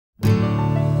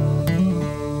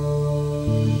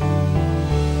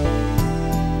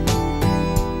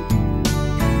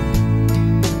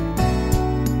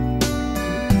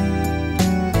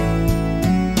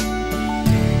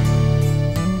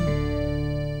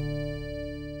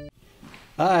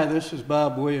Hi, this is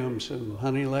Bob Williams in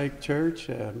Honey Lake Church.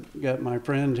 Got my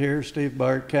friend here, Steve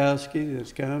Bartkowski,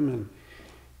 that's come and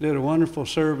did a wonderful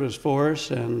service for us.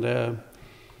 And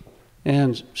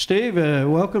Steve,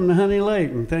 welcome to Honey Lake,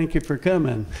 and thank you for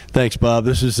coming. Thanks, Bob.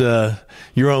 This is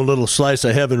your own little slice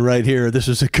of heaven right here. This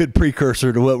is a good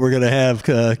precursor to what we're going to have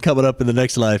coming up in the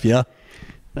next life, yeah?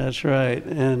 That's right.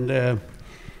 And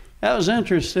I was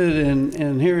interested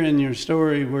in hearing your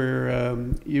story where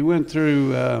you went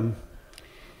through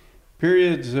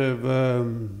periods of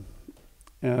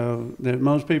that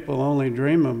most people only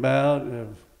dream about,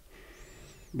 of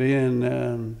being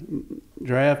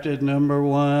drafted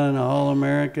 #1,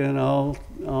 All-American,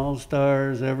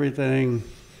 All-Stars, everything.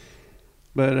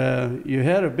 But you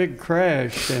had a big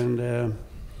crash, and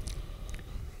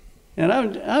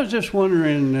I was just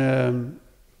wondering,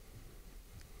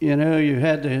 you know, you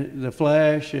had the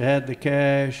flash, you had the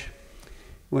cash.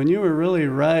 When you were really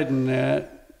riding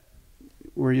that,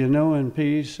 were you knowing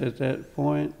peace at that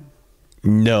point?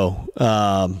 No.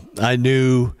 I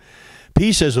knew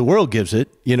peace as the world gives it.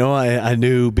 You know, I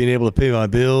knew being able to pay my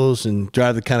bills and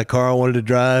drive the kind of car I wanted to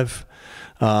drive.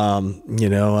 You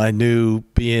know, I knew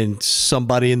being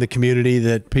somebody in the community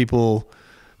that people,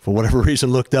 for whatever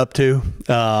reason, looked up to.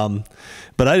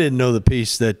 But I didn't know the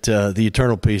peace that, the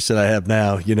eternal peace that I have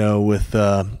now, you know, with,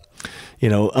 you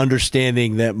know,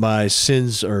 understanding that my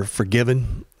sins are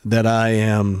forgiven, that I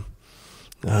am,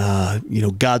 you know,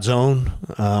 God's own,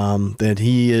 that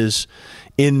He is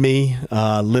in me,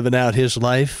 living out His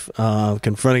life,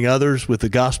 confronting others with the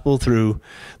gospel through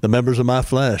the members of my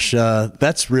flesh.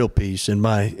 That's real peace in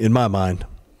my mind.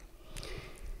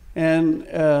 And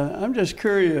I'm just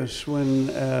curious, when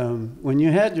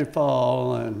you had your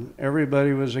fall and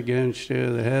everybody was against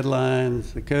you, the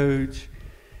headlines, the coach,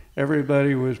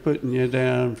 everybody was putting you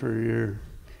down for your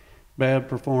bad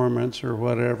performance or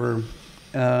whatever.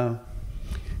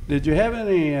 Did you have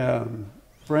any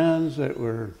friends that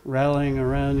were rallying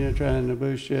around you, trying to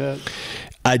boost you up?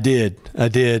 I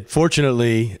did.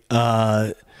 Fortunately,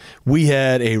 we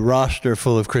had a roster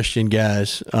full of Christian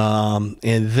guys,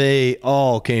 and they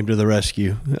all came to the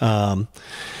rescue. That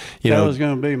was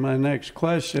going to be my next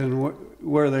question.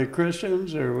 Were they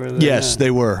Christians or were they Yes, not? they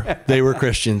were. They were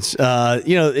Christians.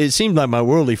 You know, it seemed like my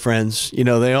worldly friends, you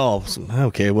know, they all,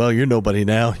 okay, well, you're nobody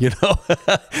now, you know,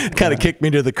 kind of kicked me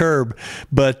to the curb.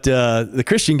 But the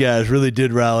Christian guys really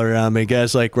did rally around me.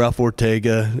 Guys like Ralph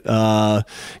Ortega,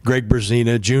 Greg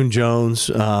Berzina, June Jones,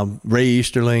 Ray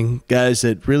Easterling, guys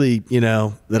that really, you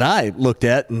know, that I looked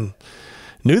at and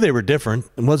knew they were different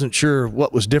and wasn't sure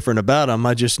what was different about them.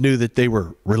 I just knew that they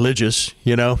were religious,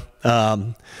 you know.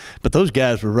 But those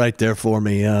guys were right there for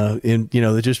me. And you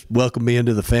know, they just welcomed me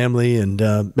into the family and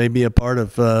made me a part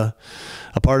of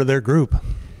their group.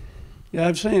 Yeah,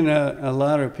 I've seen a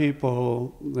lot of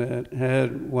people that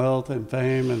had wealth and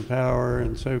fame and power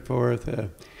and so forth.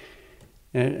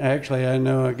 And actually, I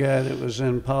know a guy that was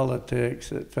in politics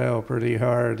that fell pretty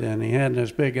hard, and he had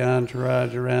this big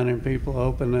entourage around him, people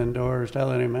opening doors,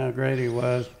 telling him how great he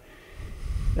was.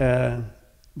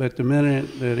 But the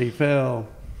minute that he fell,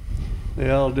 they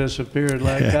all disappeared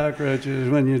like cockroaches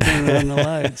when you turn on the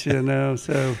lights, you know.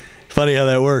 So funny how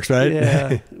that works, right?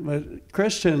 Yeah, but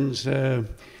Christians, I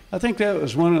think that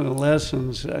was one of the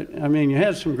lessons. I mean, you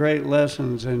had some great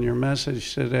lessons in your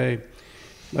message today.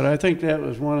 But I think that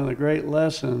was one of the great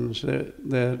lessons that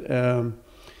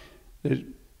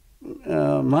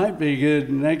might be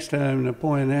good next time to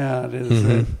point out is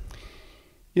that,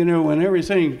 you know, when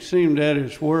everything seemed at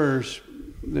its worst,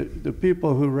 the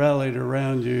people who rallied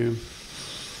around you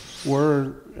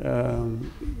were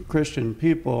Christian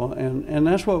people, and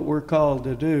that's what we're called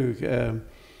to do.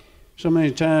 So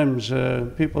many times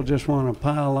people just want to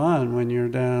pile on when you're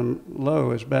down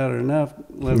low. It's bad enough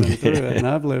living through it, and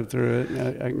I've lived through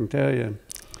it, I can tell you.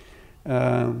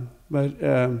 But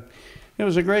it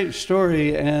was a great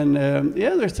story, and the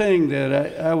other thing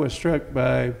that I was struck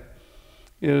by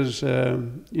is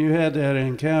you had that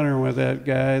encounter with that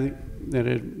guy that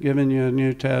had given you a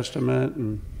New Testament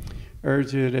and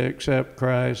urged you to accept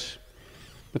Christ.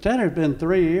 But that had been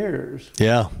 3 years.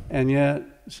 Yeah. And yet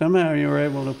somehow you were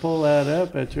able to pull that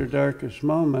up at your darkest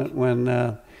moment when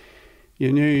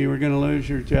you knew you were going to lose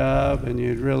your job and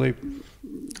you'd really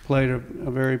played a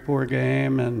very poor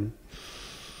game, and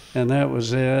that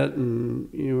was it, and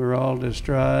you were all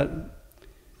distraught.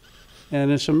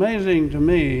 And it's amazing to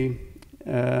me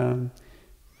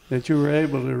that you were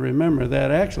able to remember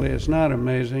that. Actually, it's not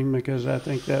amazing because I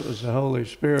think that was the Holy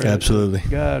Spirit. Absolutely.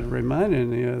 God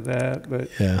reminding you of that. But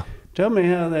yeah. Tell me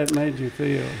how that made you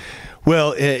feel.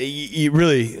 Well, you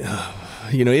really,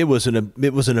 it was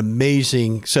an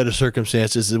amazing set of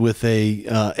circumstances with a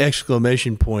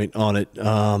exclamation point on it.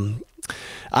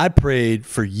 I prayed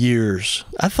for years.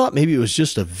 I thought maybe it was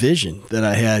just a vision that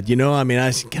I had. I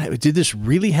said, God, did this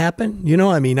really happen?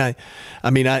 It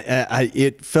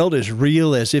felt as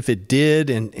real as if it did,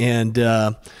 and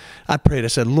I prayed. I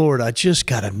said, Lord, I just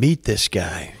got to meet this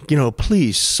guy.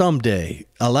 Please someday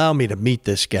allow me to meet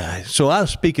this guy. So I was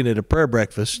speaking at a prayer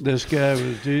breakfast. This guy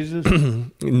was Jesus?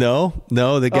 No,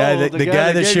 the guy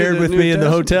that shared with me in the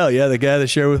hotel. Yeah, the guy that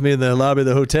shared with me in the lobby of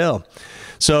the hotel.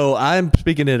 So I'm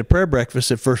speaking at a prayer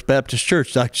breakfast at First Baptist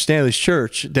Church, Dr. Stanley's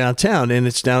church downtown, and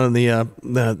it's down in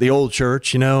the old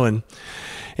church, and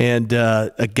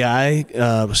a guy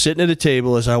was sitting at a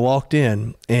table as I walked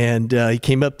in, and he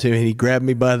came up to me and he grabbed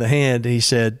me by the hand and he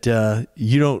said,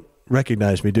 "You don't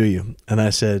recognize me, do you?" And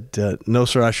I said, "No,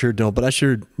 sir, I sure don't. But I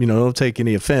sure, don't take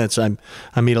any offense. I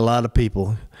meet a lot of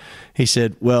people." He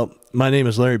said, "Well, my name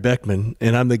is Larry Beckman,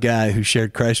 and I'm the guy who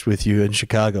shared Christ with you in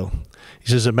Chicago." He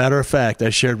says, "As a matter of fact,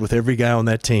 I shared with every guy on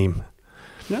that team."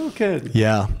 No kidding.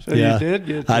 Yeah. So you did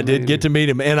get to I did get to meet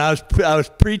him, and I was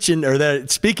preaching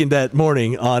speaking that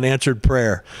morning on answered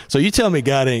prayer. So you tell me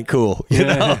God ain't cool,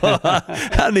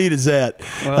 How neat is that?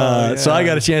 Well, So I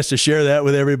got a chance to share that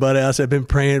with everybody else. I've been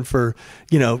praying for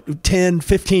 10,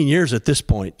 15 years at this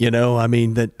point.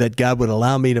 That God would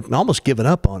allow me to almost given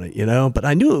up on it. But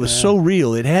I knew it was so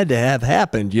real; it had to have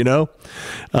happened.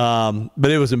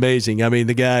 But it was amazing.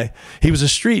 The guy, he was a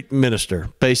street minister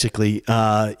basically.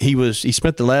 He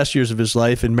spent the last years of his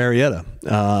life in Marietta,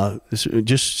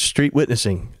 just street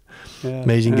witnessing. Yeah.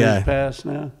 Amazing guy. He's passed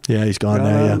now. Yeah, he's gone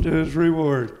now. Yeah. To his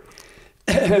reward.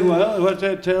 Well, what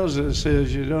that tells us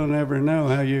is you don't ever know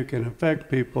how you can affect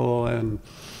people. And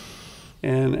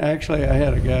actually, I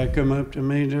had a guy come up to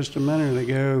me just a minute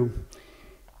ago,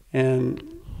 and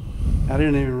I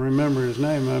didn't even remember his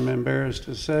name. I'm embarrassed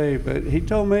to say, but he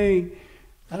told me,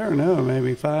 I don't know,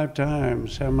 maybe 5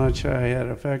 times how much I had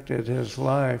affected his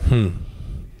life.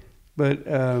 But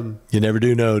you never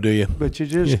do know, do you? But you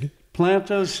just plant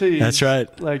those seeds. That's right.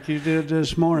 Like you did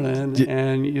this morning,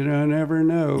 and you don't never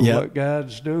know what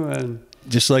God's doing.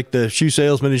 Just like the shoe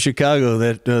salesman in Chicago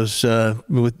that was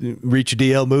reached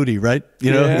D.L. Moody, right?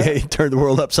 He turned the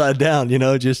world upside down,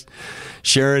 just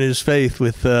sharing his faith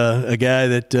with a guy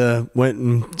that went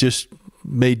and just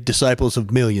made disciples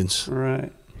of millions.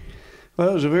 Right. Well,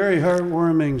 it was a very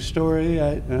heartwarming story.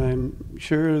 I'm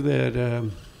sure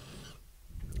that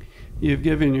you've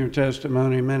given your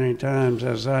testimony many times,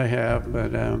 as I have,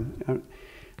 but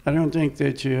I don't think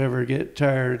that you ever get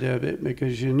tired of it,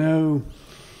 because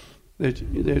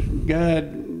that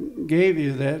God gave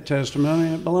you that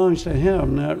testimony. It belongs to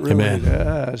Him, not really to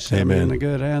us. Amen. The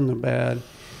good and the bad.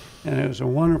 And it was a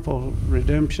wonderful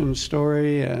redemption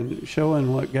story and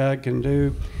showing what God can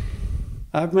do.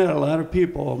 I've met a lot of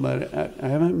people, but I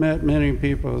haven't met many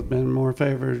people who've been more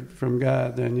favored from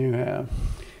God than you have.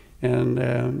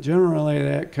 And generally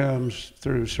that comes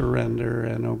through surrender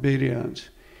and obedience.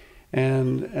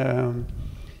 And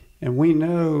we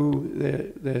know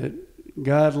that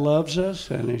God loves us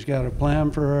and He's got a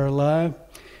plan for our life.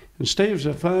 And Steve's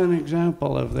a fine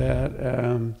example of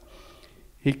that.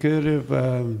 He could have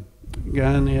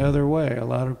gone the other way. A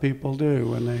lot of people do.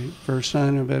 When they first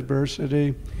sign of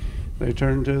adversity, they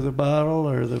turn to the bottle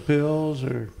or the pills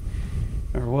or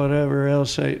whatever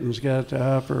else Satan's got to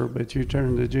offer, but you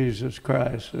turn to Jesus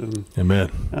Christ. And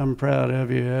Amen. I'm proud of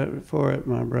you for it,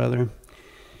 my brother.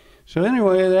 So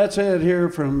anyway, that's it here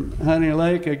from Honey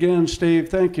Lake. Again, Steve,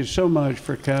 thank you so much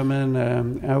for coming.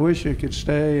 I wish you could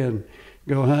stay and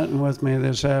go hunting with me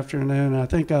this afternoon. I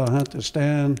think I'll hunt the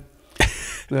stand.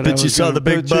 But you saw the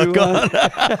big buck on.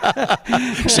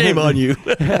 Shame on you.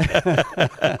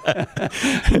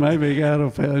 Maybe God will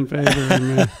find favor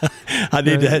in me. I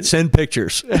need to send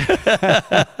pictures.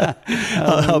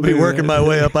 I'll be working my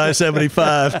way up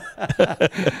I-75.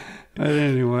 But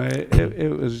anyway,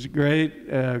 it was great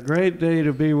day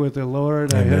to be with the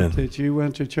Lord. Amen. I hope that you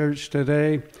went to church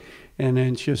today. And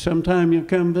then sometime you'll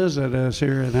come visit us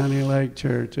here at Honey Lake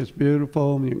Church. It's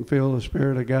beautiful. You can feel the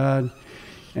Spirit of God.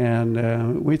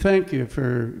 And we thank you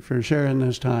for sharing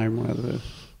this time with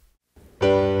us.